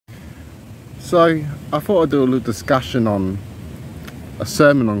So I thought I'd do a little discussion on a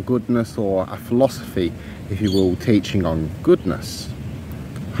sermon on goodness, or a philosophy, if you will, teaching on goodness.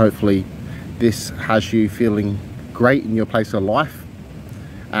 Hopefully this has you feeling great in your place of life,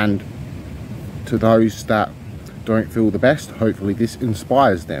 and to those that don't feel the best, hopefully this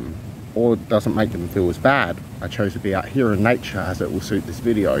inspires them or doesn't make them feel as bad. I chose to be out here in nature as it will suit this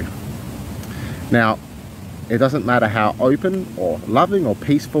video. Now, it doesn't matter how open or loving or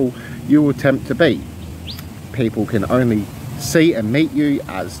peaceful you attempt to be. People can only see and meet you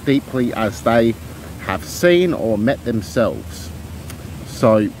as deeply as they have seen or met themselves.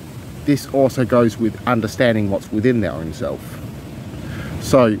 So this also goes with understanding what's within their own self.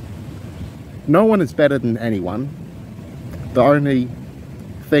 So no one is better than anyone. The only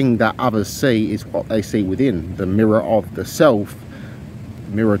thing that others see is what they see within, the mirror of the self,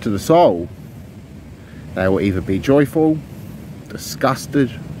 mirror to the soul. They will either be joyful,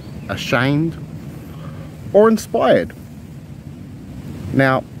 disgusted, ashamed, or inspired.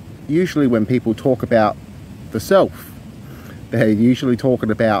 Now, usually when people talk about the self, they're usually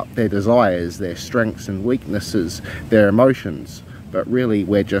talking about their desires, their strengths and weaknesses, their emotions. But really,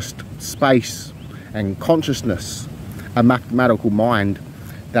 we're just space and consciousness, a mathematical mind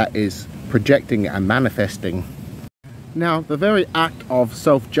that is projecting and manifesting. Now, the very act of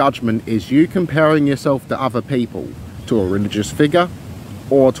self-judgment is you comparing yourself to other people, to a religious figure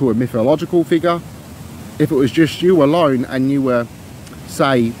or to a mythological figure. If it was just you alone and you were,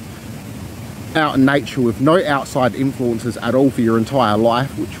 say, out in nature with no outside influences at all for your entire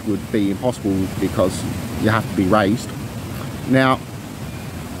life, which would be impossible because you have to be raised. Now,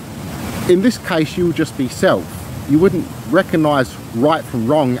 in this case, you would just be self. You wouldn't recognize right from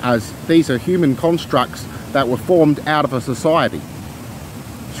wrong, as these are human constructs that were formed out of a society.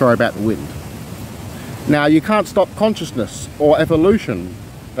 Sorry about the wind. Now, you can't stop consciousness or evolution.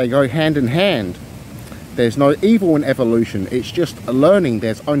 They go hand in hand. There's no evil in evolution. It's just a learning.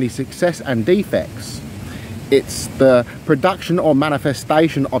 There's only success and defects. It's the production or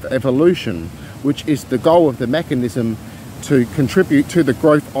manifestation of evolution, which is the goal of the mechanism to contribute to the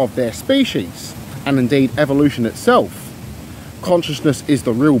growth of their species, and indeed evolution itself. Consciousness is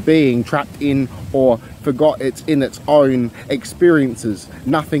the real being trapped in or forgot it's in its own experiences.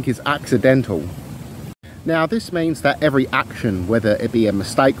 Nothing is accidental. Now, this means that every action, whether it be a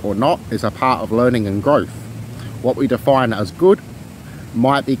mistake or not, is a part of learning and growth. What we define as good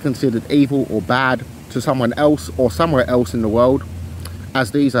might be considered evil or bad to someone else or somewhere else in the world,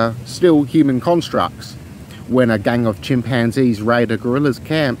 as these are still human constructs. When a gang of chimpanzees raid a gorilla's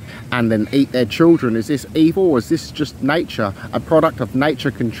camp and then eat their children, is this evil, or is this just nature, a product of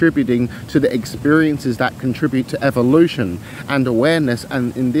nature contributing to the experiences that contribute to evolution and awareness,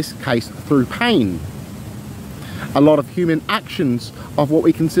 and in this case through pain? A lot of human actions of what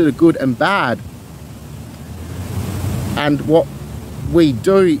we consider good and bad, and what we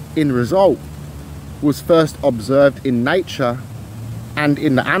do in result, was first observed in nature and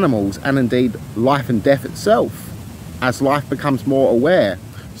in the animals, and indeed life and death itself. As life becomes more aware,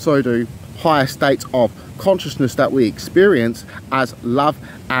 so do higher states of consciousness that we experience as love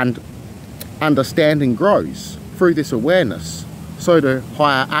and understanding grows through this awareness. So do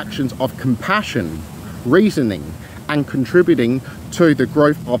higher actions of compassion, reasoning, and contributing to the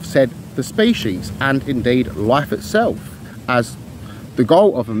growth of the species, and indeed life itself, as the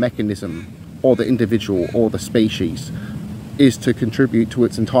goal of a mechanism or the individual or the species is to contribute to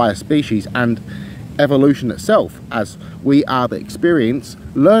its entire species and evolution itself, as we are the experience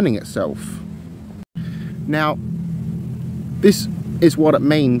learning itself. Now, this is what it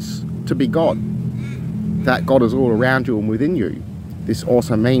means to be God, that God is all around you and within you. This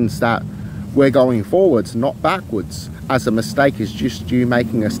also means that we're going forwards, not backwards, as a mistake is just you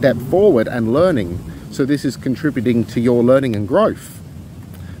making a step forward and learning. So this is contributing to your learning and growth.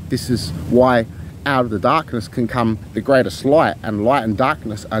 This is why out of the darkness can come the greatest light, and light and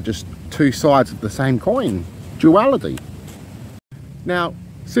darkness are just two sides of the same coin, duality. Now,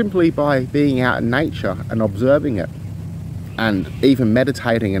 simply by being out in nature and observing it, and even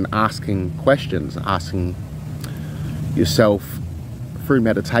meditating and asking questions, asking yourself through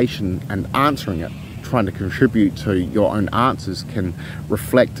meditation and answering it, trying to contribute to your own answers, can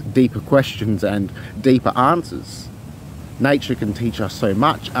reflect deeper questions and deeper answers. Nature can teach us so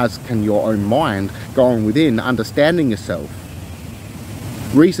much, as can your own mind, going within, understanding yourself,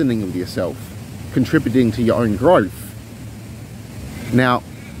 reasoning with yourself, contributing to your own growth. Now,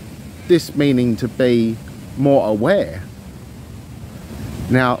 this meaning to be more aware.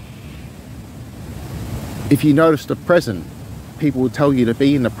 Now, if you notice the present, people will tell you to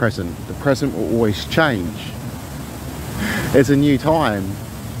be in the present. The present will always change. It's a new time.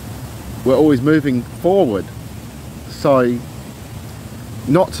 we're always moving forward. So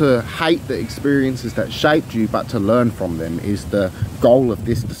not to hate the experiences that shaped you, but to learn from them is the goal of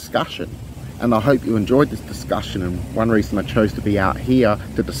this discussion. And I hope you enjoyed this discussion, and one reason I chose to be out here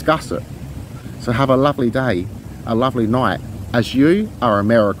to discuss it. So have a lovely day, a lovely night, as you are a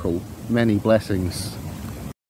miracle. Many blessings.